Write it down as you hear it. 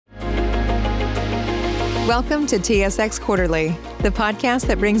Welcome to TSX Quarterly, the podcast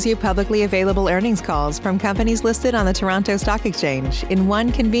that brings you publicly available earnings calls from companies listed on the Toronto Stock Exchange in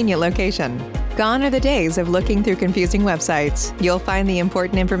one convenient location. Gone are the days of looking through confusing websites. You'll find the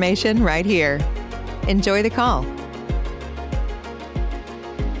important information right here. Enjoy the call.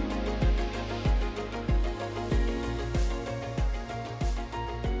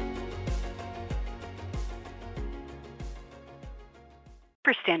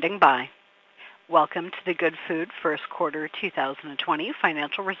 For standing by. Welcome to the Goodfood First Quarter 2020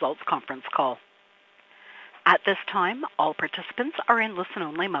 Financial Results Conference Call. At this time, all participants are in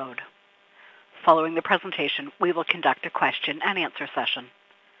listen-only mode. Following the presentation, we will conduct a question and answer session.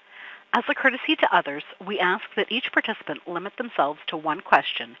 As a courtesy to others, we ask that each participant limit themselves to one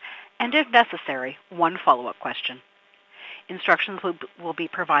question and, if necessary, one follow-up question. Instructions will be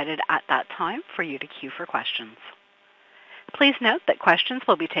provided at that time for you to queue for questions. Please note that questions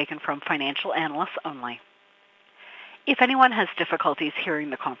will be taken from financial analysts only. If anyone has difficulties hearing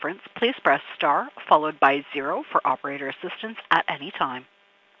the conference, please press star followed by 0 for operator assistance at any time.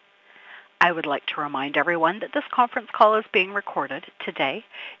 I would like to remind everyone that this conference call is being recorded today,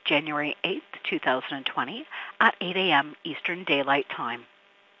 January 8th, 2020, at 8 a.m. Eastern Daylight Time.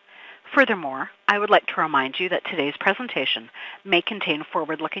 Furthermore, I would like to remind you that today's presentation may contain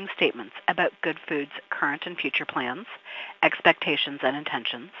forward-looking statements about Goodfood's current and future plans, expectations and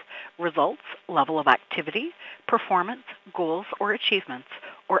intentions, results, level of activity, performance, goals or achievements,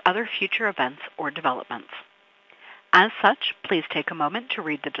 or other future events or developments. As such, please take a moment to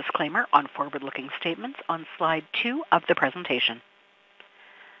read the disclaimer on forward-looking statements on slide 2 of the presentation.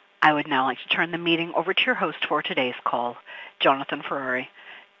 I would now like to turn the meeting over to your host for today's call, Jonathan Ferrari,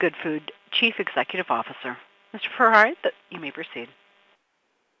 Goodfood Chief Executive Officer. Mr. Ferrari, you may proceed.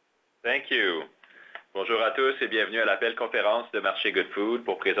 Thank you. Bonjour à tous et bienvenue à l'appel conférence de marché Goodfood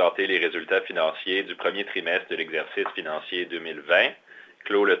pour présenter les résultats financiers du premier trimestre de l'exercice financier 2020,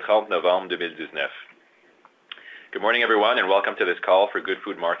 clos le 30 novembre 2019. Good morning, everyone, and welcome to this call for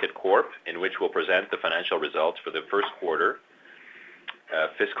Goodfood Market Corp, in which we'll present the financial results for the first quarter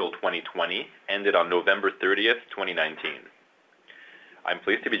fiscal 2020, ended on November 30th, 2019. I'm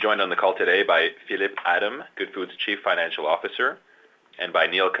pleased to be joined on the call today by Philippe Adam, Goodfood's Chief Financial Officer, and by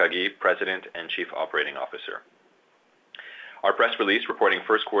Neil Cuggy, President and Chief Operating Officer. Our press release reporting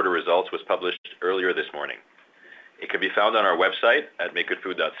first quarter results was published earlier this morning. It can be found on our website at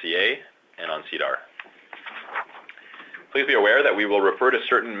makegoodfood.ca and on SEDAR. Please be aware that we will refer to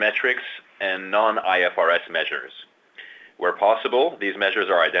certain metrics and non-IFRS measures. Where possible, these measures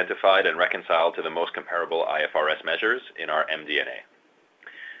are identified and reconciled to the most comparable IFRS measures in our MD&A.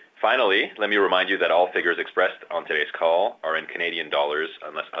 Finally, let me remind you that all figures expressed on today's call are in Canadian dollars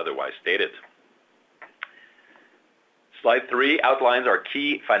unless otherwise stated. Slide 3 outlines our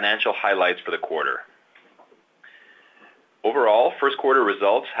key financial highlights for the quarter. Overall, first quarter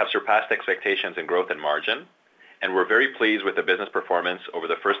results have surpassed expectations in growth and margin, and we're very pleased with the business performance over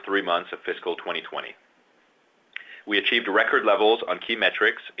the first 3 months of fiscal 2020. We achieved record levels on key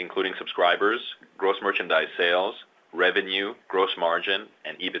metrics, including subscribers, gross merchandise sales, revenue, gross margin,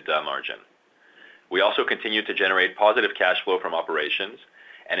 and EBITDA margin. We also continued to generate positive cash flow from operations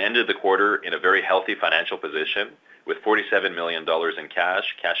and ended the quarter in a very healthy financial position with $47 million in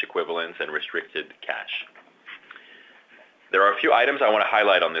cash, cash equivalents, and restricted cash. There are a few items I want to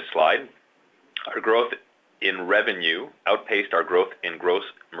highlight on this slide. Our growth in revenue outpaced our growth in gross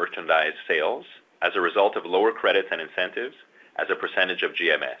merchandise sales as a result of lower credits and incentives as a percentage of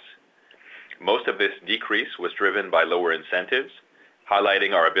GMS. Most of this decrease was driven by lower incentives,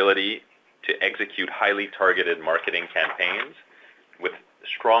 highlighting our ability to execute highly targeted marketing campaigns with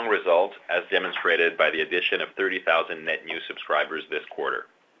strong results as demonstrated by the addition of 30,000 net new subscribers this quarter.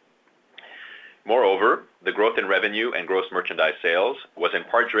 Moreover, the growth in revenue and gross merchandise sales was in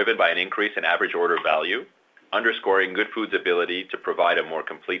part driven by an increase in average order value, underscoring Goodfood's ability to provide a more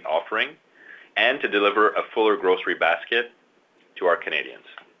complete offering and to deliver a fuller grocery basket to our Canadians.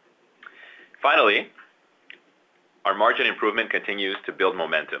 Finally, our margin improvement continues to build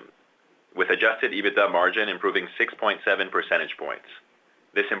momentum, with adjusted EBITDA margin improving 6.7 percentage points.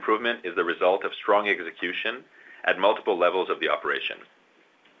 This improvement is the result of strong execution at multiple levels of the operation.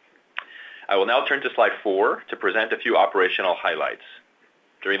 I will now turn to slide 4 to present a few operational highlights.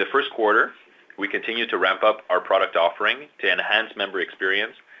 During the first quarter, we continued to ramp up our product offering to enhance member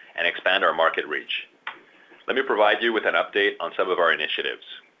experience and expand our market reach. Let me provide you with an update on some of our initiatives.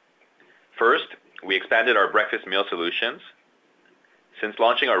 First, we expanded our breakfast meal solutions. Since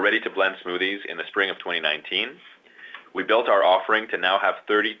launching our ready-to-blend smoothies in the spring of 2019, we built our offering to now have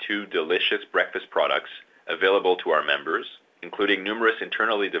 32 delicious breakfast products available to our members, including numerous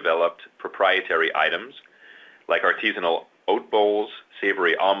internally developed proprietary items like artisanal oat bowls,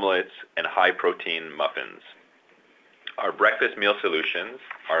 savory omelets, and high-protein muffins. Our breakfast meal solutions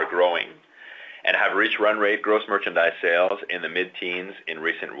are growing and have reached run rate gross merchandise sales in the mid-teens in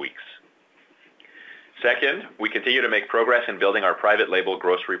recent weeks. Second, we continue to make progress in building our private label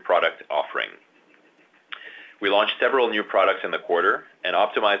grocery product offering. We launched several new products in the quarter and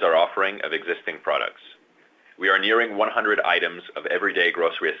optimized our offering of existing products. We are nearing 100 items of everyday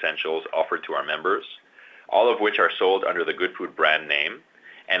grocery essentials offered to our members, all of which are sold under the Goodfood brand name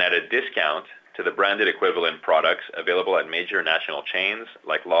and at a discount to the branded equivalent products available at major national chains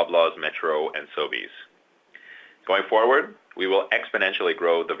like Loblaws, Metro, and Sobeys. Going forward, we will exponentially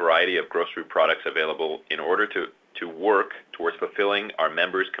grow the variety of grocery products available in order to work towards fulfilling our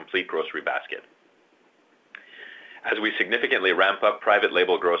members' complete grocery basket. As we significantly ramp up private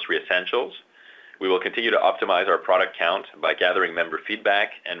label grocery essentials, we will continue to optimize our product count by gathering member feedback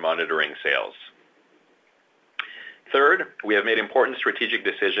and monitoring sales. Third, we have made important strategic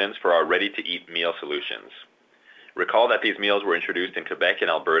decisions for our ready-to-eat meal solutions. Recall that these meals were introduced in Quebec and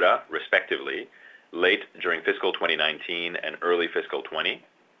Alberta, respectively, late during fiscal 2019 and early fiscal 20,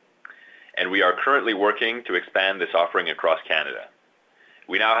 and we are currently working to expand this offering across Canada.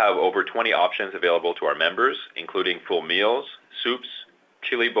 We now have over 20 options available to our members, including full meals, soups,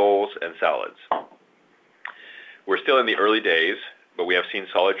 chili bowls, and salads. We're still in the early days, but we have seen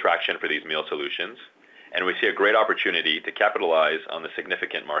solid traction for these meal solutions, and we see a great opportunity to capitalize on the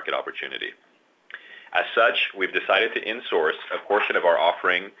significant market opportunity. As such, we've decided to insource a portion of our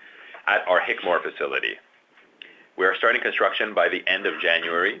offering at our Hickmore facility. We are starting construction by the end of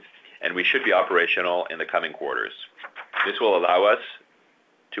January, and we should be operational in the coming quarters. This will allow us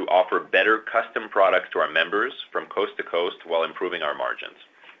to offer better custom products to our members from coast to coast while improving our margins.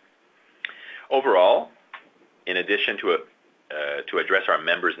 Overall, in addition to address our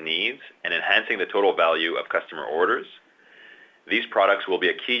members' needs and enhancing the total value of customer orders, these products will be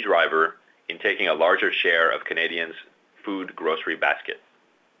a key driver in taking a larger share of Canadians' food grocery basket.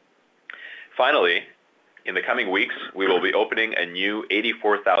 Finally, in the coming weeks, we will be opening a new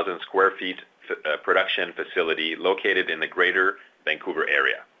 84,000 square feet production facility located in the Greater Vancouver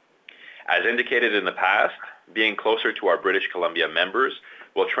area. As indicated in the past, being closer to our British Columbia members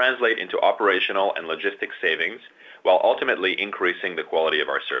will translate into operational and logistics savings while ultimately increasing the quality of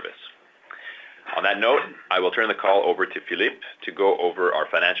our service. On that note, I will turn the call over to Philippe to go over our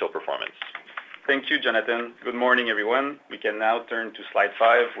financial performance. Thank you, Jonathan. Good morning, everyone. We can now turn to slide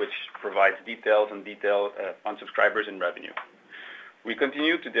 5, which provides details on subscribers and revenue. We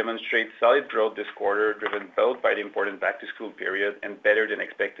continue to demonstrate solid growth this quarter, driven both by the important back-to-school period and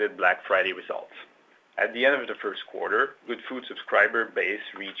better-than-expected Black Friday results. At the end of the first quarter, Goodfood subscriber base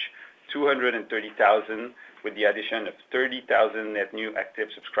reached 230,000, with the addition of 30,000 net new active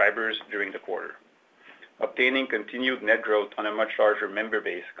subscribers during the quarter. Obtaining continued net growth on a much larger member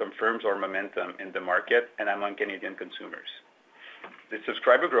base confirms our momentum in the market and among Canadian consumers. The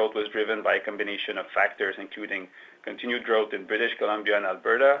subscriber growth was driven by a combination of factors, including continued growth in British Columbia and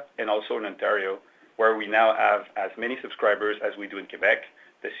Alberta, and also in Ontario, where we now have as many subscribers as we do in Quebec,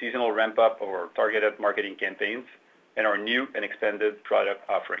 the seasonal ramp-up of our targeted marketing campaigns, and our new and expanded product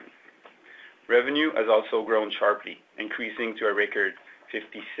offering. Revenue has also grown sharply, increasing to a record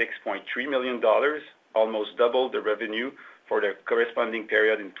 $56.3 million, almost double the revenue for the corresponding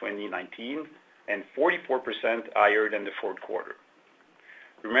period in 2019, and 44% higher than the fourth quarter.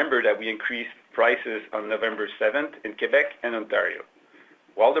 Remember that we increased prices on November 7th in Quebec and Ontario.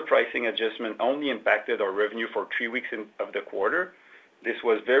 While the pricing adjustment only impacted our revenue for 3 weeks of the quarter, this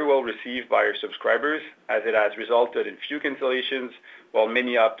was very well received by our subscribers, as it has resulted in few cancellations, while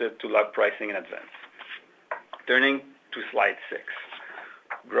many opted to lock pricing in advance. Turning to slide 6.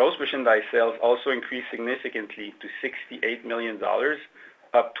 Gross merchandise sales also increased significantly to $68 million,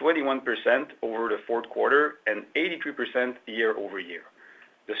 up 21% over the fourth quarter and 83% year over year.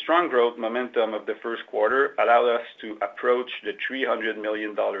 The strong growth momentum of the first quarter allowed us to approach the $300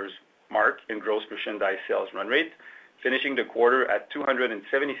 million mark in gross merchandise sales run rate, finishing the quarter at $276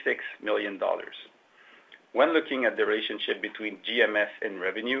 million. When looking at the relationship between GMS and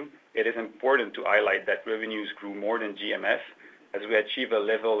revenue, it is important to highlight that revenues grew more than GMS, as we achieve a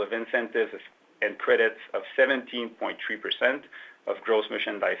level of incentives and credits of 17.3% of gross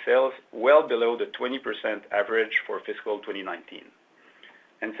merchandise sales, well below the 20% average for fiscal 2019.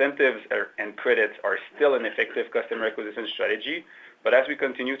 Incentives and credits are still an effective customer acquisition strategy, but as we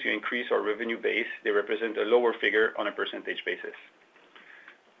continue to increase our revenue base, they represent a lower figure on a percentage basis.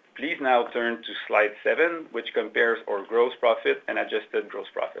 Please now turn to slide 7, which compares our gross profit and adjusted gross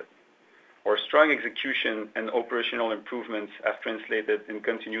profit. Our strong execution and operational improvements have translated in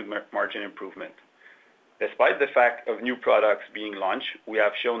continued margin improvement. Despite the fact of new products being launched, we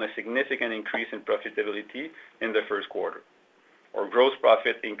have shown a significant increase in profitability in the first quarter. Our gross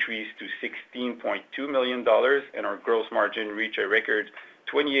profit increased to $16.2 million, and our gross margin reached a record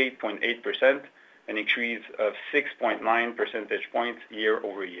 28.8%, an increase of 6.9 percentage points year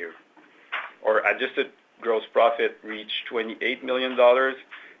over year. Our adjusted gross profit reached $28 million,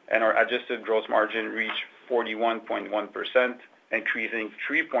 and our adjusted gross margin reached 41.1%, increasing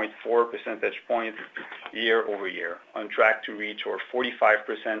 3.4 percentage points year over year, on track to reach our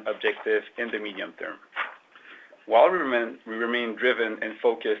 45% objective in the medium term. While we remain driven and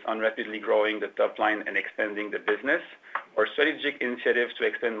focused on rapidly growing the top line and expanding the business, our strategic initiatives to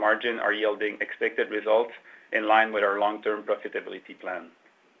extend margin are yielding expected results in line with our long-term profitability plan.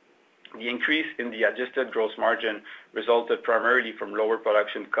 The increase in the adjusted gross margin resulted primarily from lower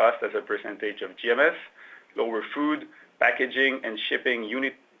production costs as a percentage of GMS, lower food, packaging, and shipping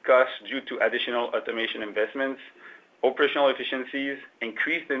unit costs due to additional automation investments, operational efficiencies,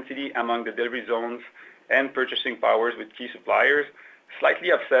 increased density among the delivery zones, and purchasing powers with key suppliers,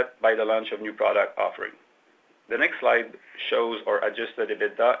 slightly offset by the launch of new product offering. The next slide shows our adjusted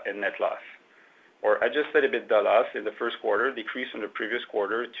EBITDA and net loss. Our adjusted EBITDA loss in the first quarter decreased from the previous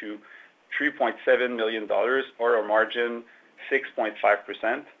quarter to $3.7 million, or a margin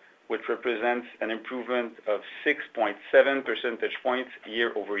 6.5%, which represents an improvement of 6.7 percentage points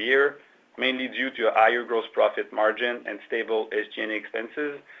year over year, mainly due to a higher gross profit margin and stable SG&A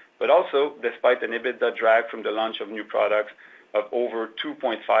expenses, but also despite an EBITDA drag from the launch of new products of over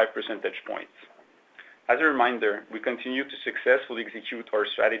 2.5 percentage points. As a reminder, we continue to successfully execute our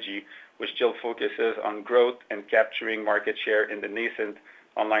strategy, which still focuses on growth and capturing market share in the nascent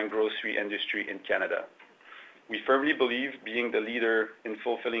online grocery industry in Canada. We firmly believe being the leader in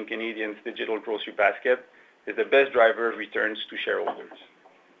fulfilling Canadians' digital grocery basket is the best driver of returns to shareholders.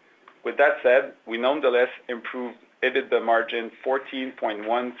 With that said, we nonetheless improved EBITDA margin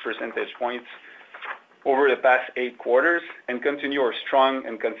 14.1 percentage points over the past 8 quarters and continue our strong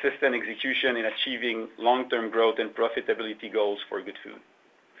and consistent execution in achieving long-term growth and profitability goals for Goodfood.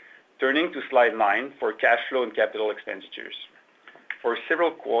 Turning to slide 9 for cash flow and capital expenditures. For several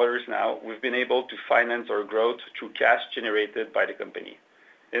quarters now, we've been able to finance our growth through cash generated by the company.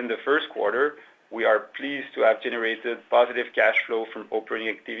 In the first quarter, we are pleased to have generated positive cash flow from operating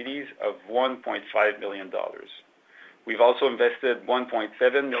activities of $1.5 million. We've also invested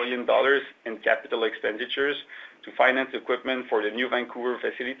 $1.7 million in capital expenditures to finance equipment for the new Vancouver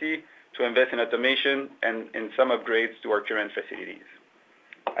facility, to invest in automation and in some upgrades to our current facilities.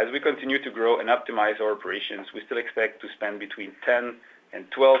 As we continue to grow and optimize our operations, we still expect to spend between $10 and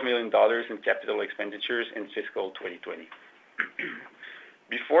 $12 million in capital expenditures in fiscal 2020.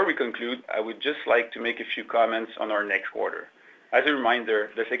 Before we conclude, I would just like to make a few comments on our next quarter. As a reminder,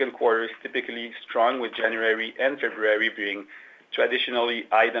 the second quarter is typically strong, with January and February being traditionally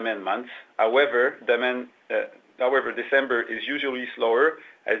high demand months. However, December is usually slower,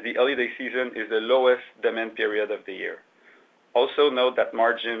 as the holiday season is the lowest demand period of the year. Also note that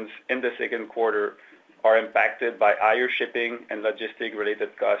margins in the second quarter are impacted by higher shipping and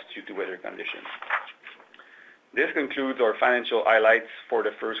logistic-related costs due to weather conditions. This concludes our financial highlights for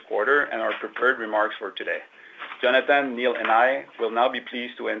the first quarter and our prepared remarks for today. Jonathan, Neil, and I will now be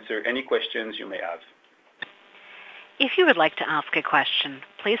pleased to answer any questions you may have. If you would like to ask a question,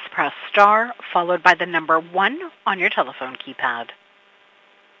 please press star followed by the number 1 on your telephone keypad.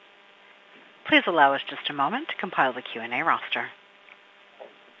 Please allow us just a moment to compile the Q&A roster.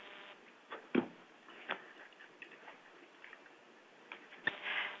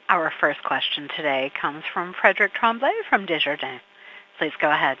 Our first question today comes from Frederic Tremblay from Desjardins. Please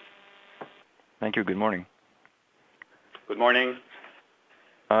go ahead. Thank you. Good morning. Good morning.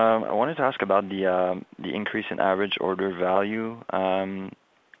 I wanted to ask about the increase in average order value.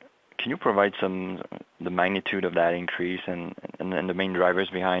 Can you provide the magnitude of that increase and the main drivers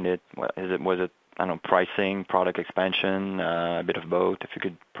behind it? Was it I don't know, pricing, product expansion, a bit of both? If you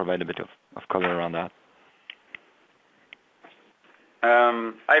could provide a bit of color around that.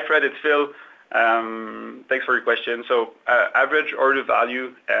 Hi, Fred. It's Phil. Thanks for your question. So average order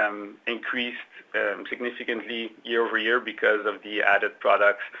value increased significantly year over year because of the added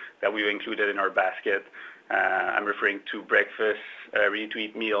products that we've included in our basket. I'm referring to breakfast,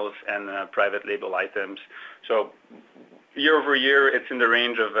 ready-to-eat meals, and private label items. So year over year, it's in the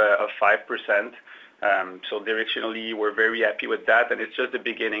range of 5%. So directionally, we're very happy with that, and it's just the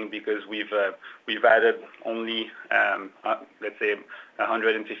beginning because we've added only let's say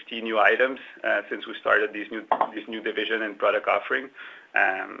 150 new items since we started this new division and product offering.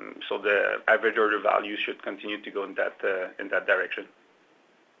 So the average order value should continue to go in that direction.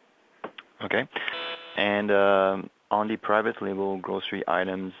 Okay. And on the private label grocery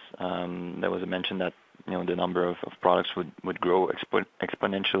items, there was a mention that the number of products would grow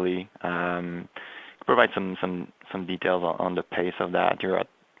exponentially. Provide some details on the pace of that. You're at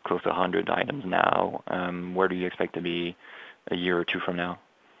close to 100 items now. Where do you expect to be a year or two from now?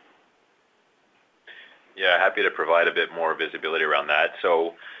 Yeah, happy to provide a bit more visibility around that.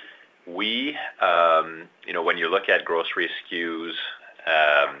 So we, when you look at grocery SKUs,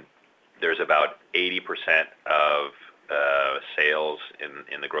 there's about 80% of sales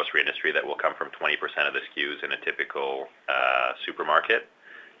in the grocery industry that will come from 20% of the SKUs in a typical supermarket.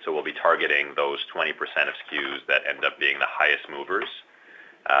 So we'll be targeting those 20% of SKUs that end up being the highest movers.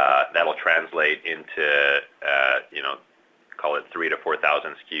 That'll translate into, call it 3,000 to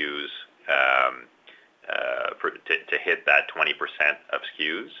 4,000 SKUs to hit that 20% of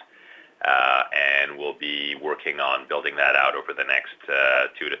SKUs. And we'll be working on building that out over the next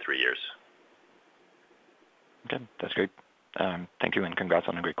 2 to 3 years. Okay, that's great. Thank you, and congrats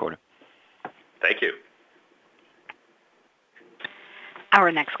on a great quarter. Thank you. Our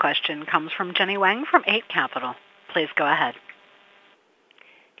next question comes from Jenny Wang from 8 Capital. Please go ahead.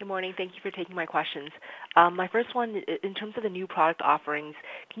 Good morning. Thank you for taking my questions. My first one, in terms of the new product offerings,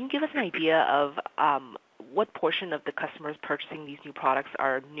 can you give us an idea of what portion of the customers purchasing these new products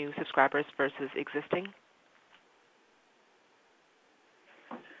are new subscribers versus existing?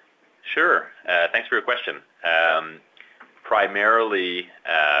 Sure. Thanks for your question. Primarily,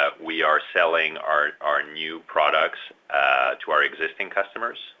 we are selling our new products to our existing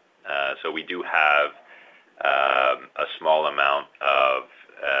customers. So we do have a small amount of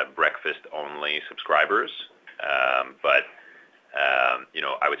breakfast-only subscribers, but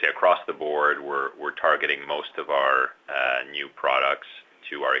I would say across the board, we're targeting most of our new products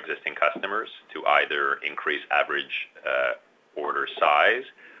to our existing customers to either increase average order size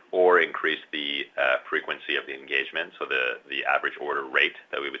or increase the frequency of the engagement, so the average order rate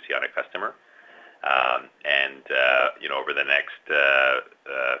that we would see on a customer. Over the next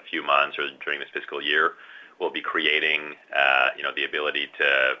few months or during this fiscal year, we'll be creating the ability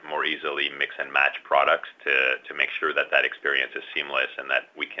to more easily mix and match products to make sure that experience is seamless and that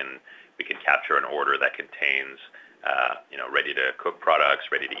we can capture an order that contains ready-to-cook products,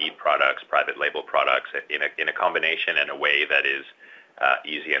 ready-to-eat products, private label products in a combination in a way that is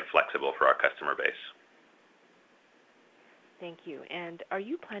easy and flexible for our customer base. Thank you. And are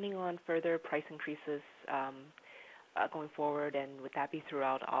you planning on further price increases going forward, and would that be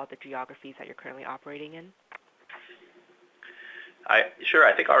throughout all the geographies that you're currently operating in? Sure.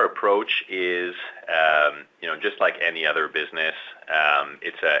 I think our approach is, just like any other business,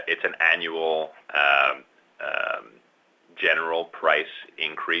 it's an annual general price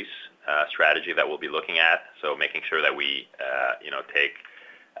increase strategy that we'll be looking at. So making sure that we, take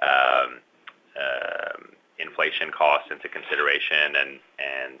inflation costs into consideration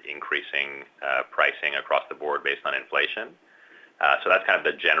and increasing pricing across the board based on inflation. So that's kind of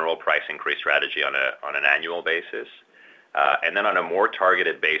the general price increase strategy on an annual basis. And then on a more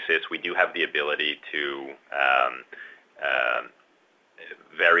targeted basis, we do have the ability to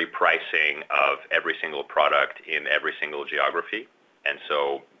vary pricing of every single product in every single geography. And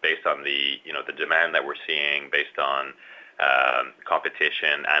so based on the demand that we're seeing, based on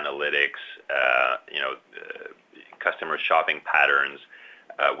competition, analytics, customer shopping patterns,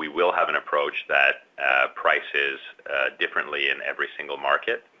 we will have an approach that prices differently in every single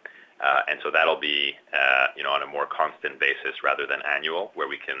market. And so that'll be, on a more constant basis rather than annual, where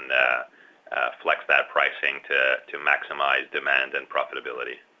we can flex that pricing to maximize demand and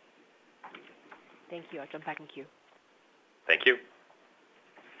profitability. Thank you. I'll jump back in queue. Thank you.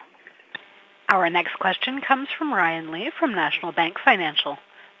 Our next question comes from Ryan Lee from National Bank Financial.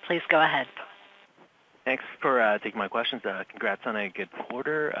 Please go ahead. Thanks for taking my questions. Congrats on a good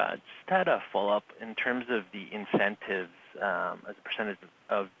quarter. Just had a follow-up in terms of the incentives as a percentage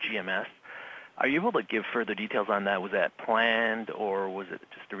of GMS. Are you able to give further details on that? Was that planned, or was it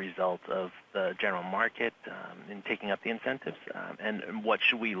just a result of the general market in taking up the incentives? And what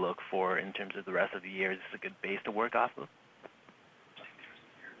should we look for in terms of the rest of the year? Is this a good base to work off of?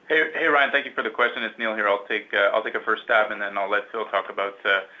 Hey Ryan, thank you for the question. It's Neil here. I'll take a first stab, and then I'll let Phil talk about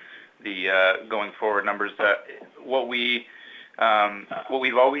the going forward numbers. What we've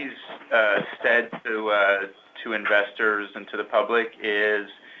always said to investors and to the public is,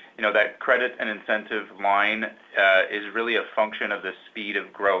 that credit and incentive line is really a function of the speed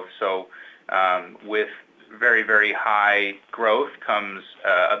of growth. So with very, very high growth comes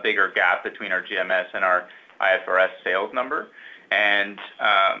a bigger gap between our GMS and our IFRS sales number. And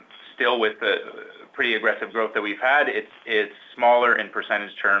still with the pretty aggressive growth that we've had, it's smaller in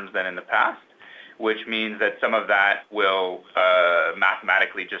percentage terms than in the past. which means that some of that will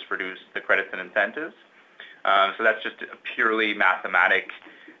mathematically just reduce the credits and incentives. So that's just a purely mathematic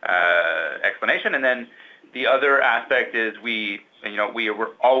explanation. And then the other aspect is we're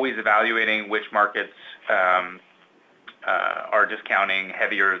always evaluating which markets are discounting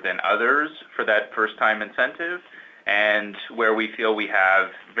heavier than others for that first-time incentive, and where we feel we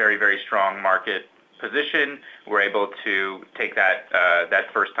have very, very strong market position, we're able to take that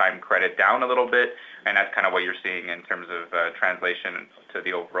first-time credit down a little bit, and that's kind of what you're seeing in terms of translation to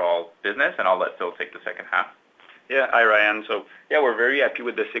the overall business. And I'll let Phil take the second half. Yeah, hi Ryan. So yeah, we're very happy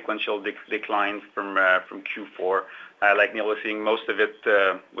with the sequential decline from Q4. Like Neil was saying, most of it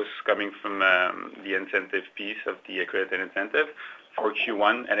was coming from the incentive piece of the credit and incentive for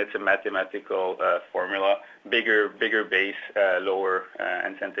Q1, and it's a mathematical formula, bigger base, lower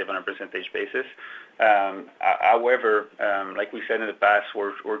incentive on a percentage basis. However, like we said in the past,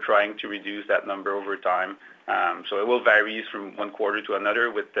 we're trying to reduce that number over time. So it will vary from one quarter to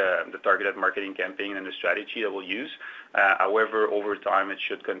another with the targeted marketing campaign and the strategy that we'll use. However, over time, it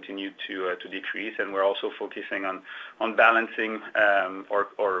should continue to decrease, and we're also focusing on balancing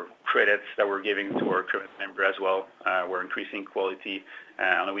or credits that we're giving to our current member as well. We're increasing quality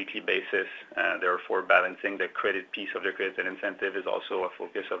on a weekly basis. Therefore, balancing the credit piece of the credit and incentive is also a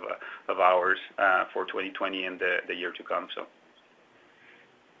focus of ours for 2020 and the year to come. So.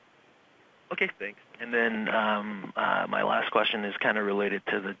 Okay, thanks. And then my last question is kind of related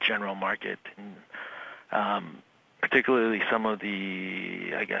to the general market, and particularly some of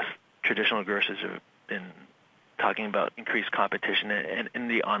the, I guess, traditional grocers have been talking about increased competition and in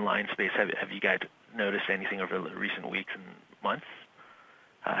the online space. Have you guys noticed anything over the recent weeks and months?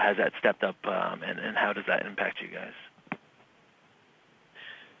 Has that stepped up, and how does that impact you guys?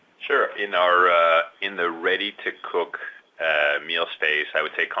 Sure. In the ready-to-cook meal space, I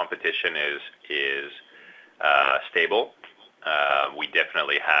would say competition is stable. We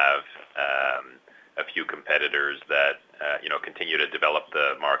definitely have a few competitors that continue to develop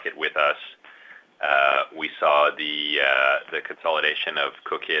the market with us. We saw the consolidation of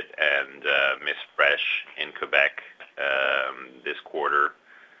Cook It and Miss Fresh in Quebec this quarter.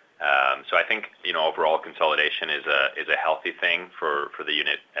 So I think overall consolidation is a healthy thing for the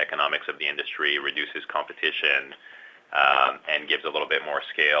unit economics of the industry, reduces competition, and gives a little bit more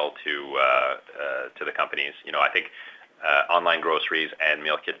scale to the companies. I think online groceries and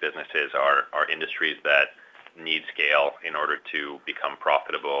meal kit businesses are industries that need scale in order to become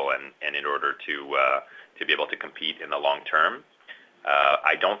profitable and in order to be able to compete in the long term.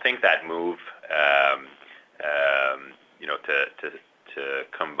 I don't think that move to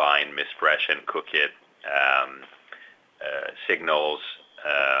combine Miss Fresh and Cook It signals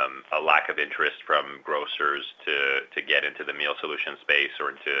a lack of interest from grocers to get into the meal solution space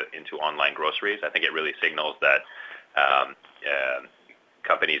or into online groceries. I think it really signals that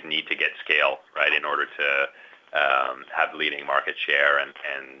companies need to get scale, right, in order to have leading market share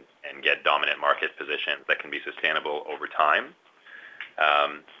and get dominant market positions that can be sustainable over time.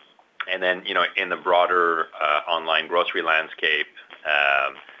 And then, in the broader online grocery landscape,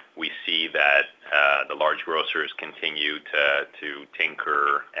 we see that the large grocers continue to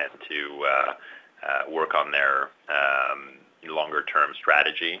tinker and to work on their longer-term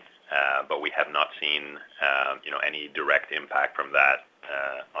strategy, but we have not seen any direct impact from that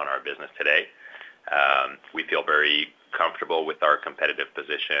on our business today. We feel very comfortable with our competitive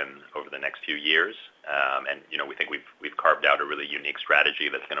position over the next few years, and we think we've carved out a really unique strategy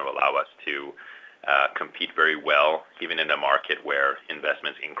that's going to allow us to compete very well, even in a market where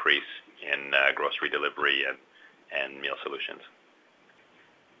investments increase in grocery delivery and meal solutions.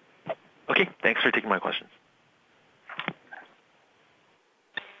 Okay, thanks for taking my questions.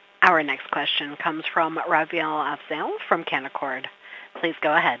 Our next question comes from Raviel Afzaal from Canaccord. Please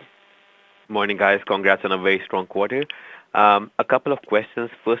go ahead. Morning, guys. Congrats on a very strong quarter. A couple of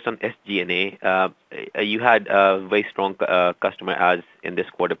questions. First on SG&A. You had very strong customer ads in this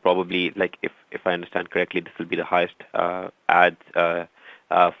quarter. Probably, like if I understand correctly, this will be the highest ads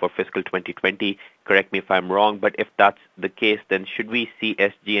for fiscal 2020. Correct me if I'm wrong, but if that's the case, then should we see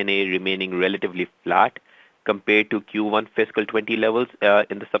SG&A remaining relatively flat compared to Q1 fiscal 20 levels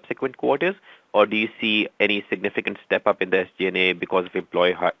in the subsequent quarters, or do you see any significant step up in the SG&A because of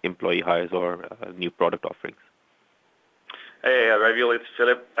employee hires or new product offerings? Hey, Raviel, it's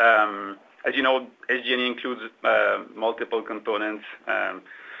Philip. As you know, SG&A includes multiple components,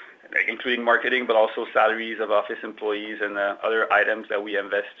 including marketing, but also salaries of office employees and other items that we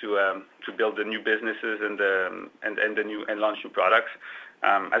invest to build the new businesses and launch new products.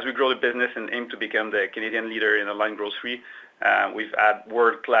 As we grow the business and aim to become the Canadian leader in online grocery, We've had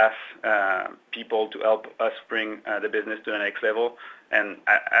world-class people to help us bring the business to the next level. And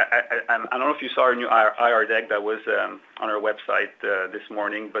I don't know if you saw our new IR deck that was on our website this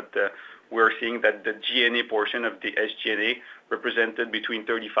morning, but we're seeing that the G&A portion of the SG&A represented between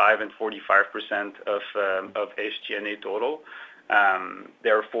 35 and 45% of SG&A total.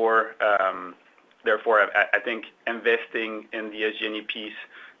 Therefore, I think investing in the SG&A piece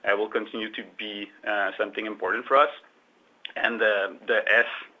will continue to be something important for us. And the S,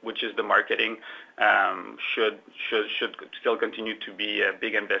 which is the marketing, should still continue to be a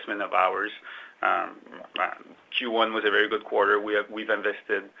big investment of ours. Q1 was a very good quarter. We've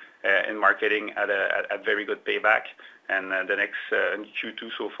invested in marketing at a very good payback, and the next Q2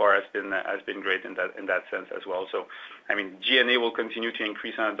 so far has been great in that sense as well. So, I mean, G&A will continue to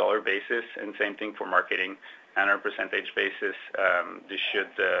increase on a dollar basis, and same thing for marketing. And on a percentage basis, this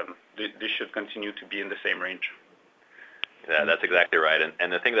should continue to be in the same range. Yeah, that's exactly right.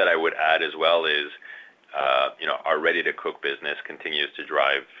 And the thing that I would add as well is, our ready-to-cook business continues to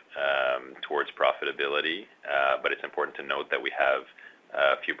drive towards profitability, but it's important to note that we have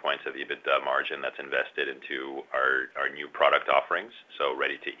a few points of EBITDA margin that's invested into our new product offerings. So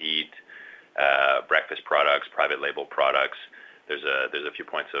ready-to-eat, breakfast products, private label products. There's a few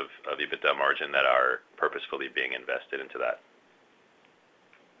points of EBITDA margin that are purposefully being invested into that.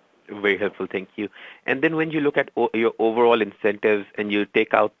 Very helpful, thank you. And then when you look at your overall incentives and you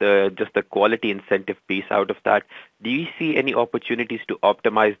take out just the quality incentive piece out of that, do you see any opportunities to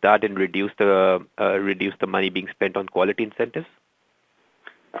optimize that and reduce the money being spent on quality incentives?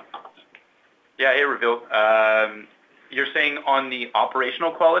 Yeah, hey, Ravil. You're saying on the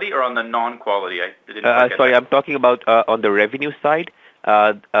operational quality or on the non-quality? Sorry, I'm talking about on the revenue side.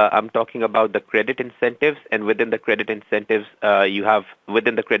 I'm talking about the credit incentives, and within the credit incentives, you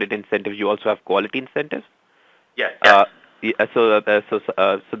also have quality incentives. Yes. So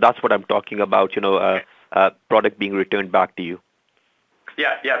that's what I'm talking about. Product being returned back to you.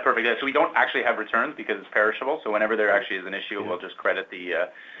 Yeah, perfect. Yeah, so we don't actually have returns because it's perishable. So whenever there actually is an issue, we'll just credit the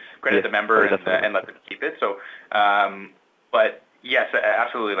member and let them keep it. So, but yes,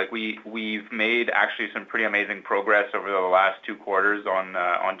 absolutely. Like we've made actually some pretty amazing progress over the last 2 quarters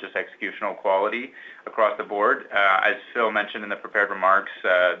on just executional quality across the board. As Phil mentioned in the prepared remarks,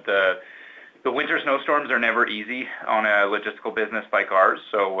 the winter snowstorms are never easy on a logistical business like ours.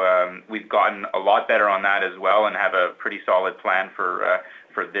 So we've gotten a lot better on that as well, and have a pretty solid plan for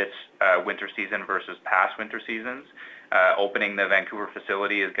this winter season versus past winter seasons. Opening the Vancouver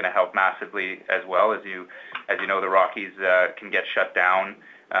facility is going to help massively as well. As you know, the Rockies can get shut down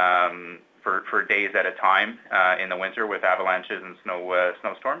for days at a time in the winter with avalanches and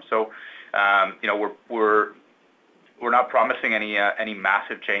snowstorms. So, we're not promising any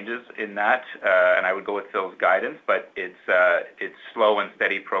massive changes in that, and I would go with Phil's guidance, but it's slow and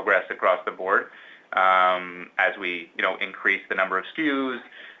steady progress across the board as we increase the number of SKUs,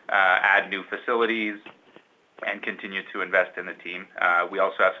 add new facilities, and continue to invest in the team. We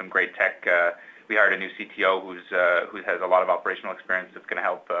also have some great tech. We hired a new CTO who has a lot of operational experience that's going to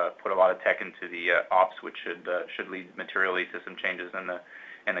help put a lot of tech into the ops, which should lead materially to some changes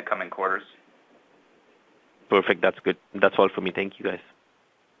in the coming quarters. Perfect. That's good. That's all for me. Thank you, guys.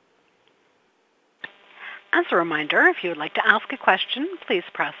 As a reminder, if you would like to ask a question, please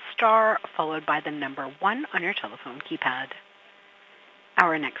press star followed by the number 1 on your telephone keypad.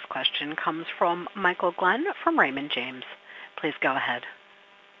 Our next question comes from Michael Glenn from Raymond James. Please go ahead.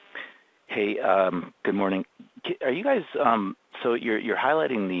 Hey, good morning. Are you guys, so you're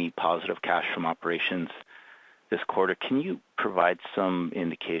highlighting the positive cash from operations this quarter. Can you provide some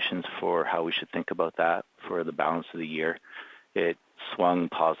indications for how we should think about that for the balance of the year? It swung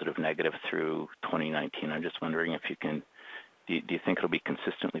positive, negative through 2019. I'm just wondering if you can, do you think it'll be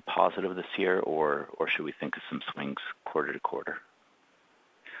consistently positive this year, or should we think of some swings quarter to quarter?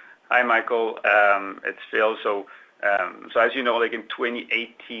 Hi, Michael. It's Phil. So as you know, like in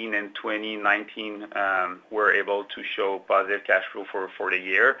 2018 and 2019, we're able to show positive cash flow for the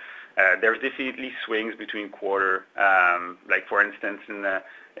year. There's definitely swings between quarter. Like for instance,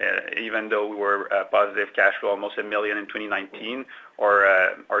 even though we were positive cash flow almost $1 million in 2019,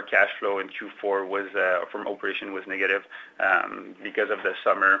 our cash flow in Q4 was from operation was negative because of the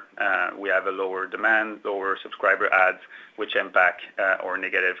summer. We have a lower demand, lower subscriber adds, which impact our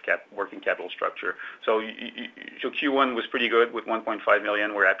negative working capital structure. So Q1 was pretty good with $1.5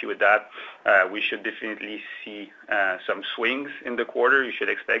 million. We're happy with that. We should definitely see some swings in the quarter. You should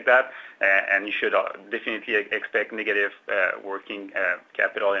expect that, and you should definitely expect negative working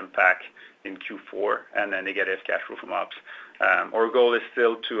capital impact in Q4 and a negative cash flow from ops. Our goal is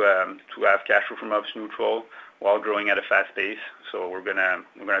still to have cash flow from ops neutral while growing at a fast pace. So we're gonna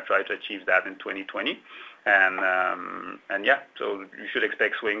try to achieve that in 2020. And yeah, so you should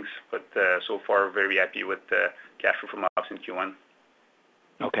expect swings, but so far very happy with the cash flow from ops in Q1.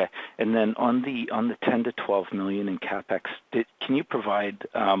 Okay, and then on the 10 to 12 million in capex, can you provide?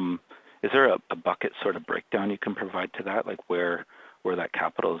 Is there a bucket sort of breakdown you can provide to that, like where that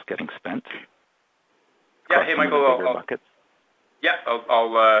capital is getting spent? Yeah. Hey, Michael.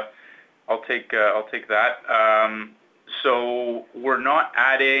 I'll take that. So we're not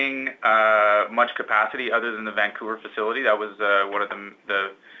adding much capacity other than the Vancouver facility. That was one of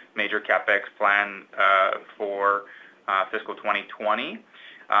the major capex plan for fiscal 2020.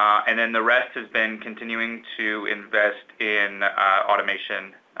 And then the rest has been continuing to invest in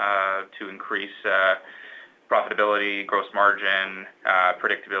automation to increase profitability, gross margin,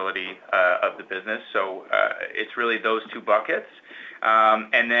 predictability of the business. So it's really those two buckets.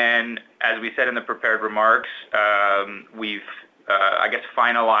 And then, as we said in the prepared remarks, we've,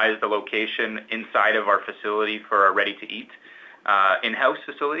 finalized the location inside of our facility for our ready-to-eat in-house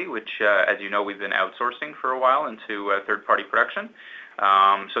facility, which, as you know, we've been outsourcing for a while into third-party production.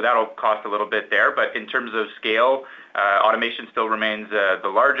 So that'll cost a little bit there. But in terms of scale, automation still remains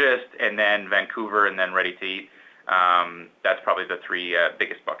the largest, and then Vancouver, and then ready-to-eat. That's probably the three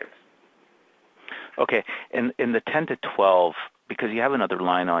biggest buckets. Okay. And in the 10 to 12, because you have another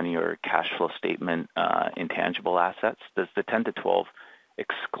line on your cash flow statement, intangible assets, does the 10 to 12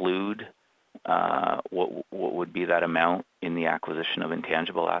 exclude what would be that amount in the acquisition of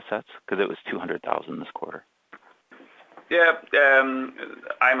intangible assets? Because it was 200,000 this quarter. Yeah.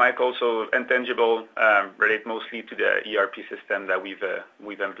 Hi, Michael. So intangible relate mostly to the ERP system that we've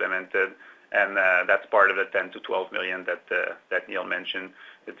implemented, and that's part of the 10 to 12 million that Neil mentioned.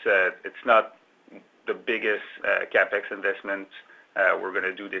 It's not the biggest capex investment we're going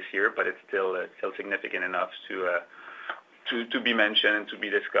to do this year, but it's still significant enough to be mentioned and to be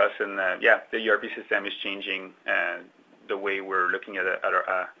discussed. And the ERP system is changing the way we're looking at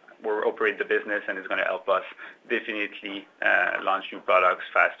we're operate the business, and it's going to help us definitely launch new products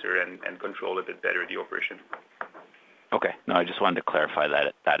faster and control a bit better the operation. Okay. No, I just wanted to clarify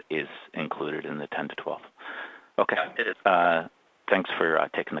that is included in the 10 to 12. Okay. Yeah, it is. Thanks for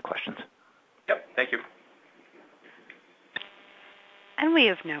taking the questions. Yep. Thank you. And we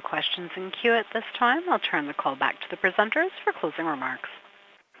have no questions in queue at this time. I'll turn the call back to the presenters for closing remarks.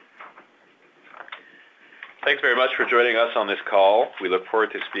 Thanks very much for joining us on this call. We look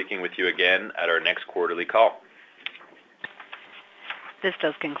forward to speaking with you again at our next quarterly call. This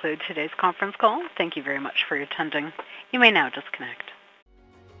does conclude today's conference call. Thank you very much for attending. You may now disconnect.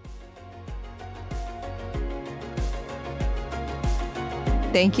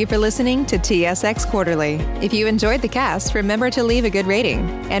 Thank you for listening to TSX Quarterly. If you enjoyed the cast, remember to leave a good rating.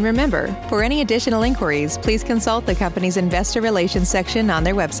 And remember, for any additional inquiries, please consult the company's investor relations section on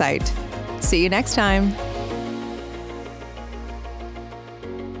their website. See you next time.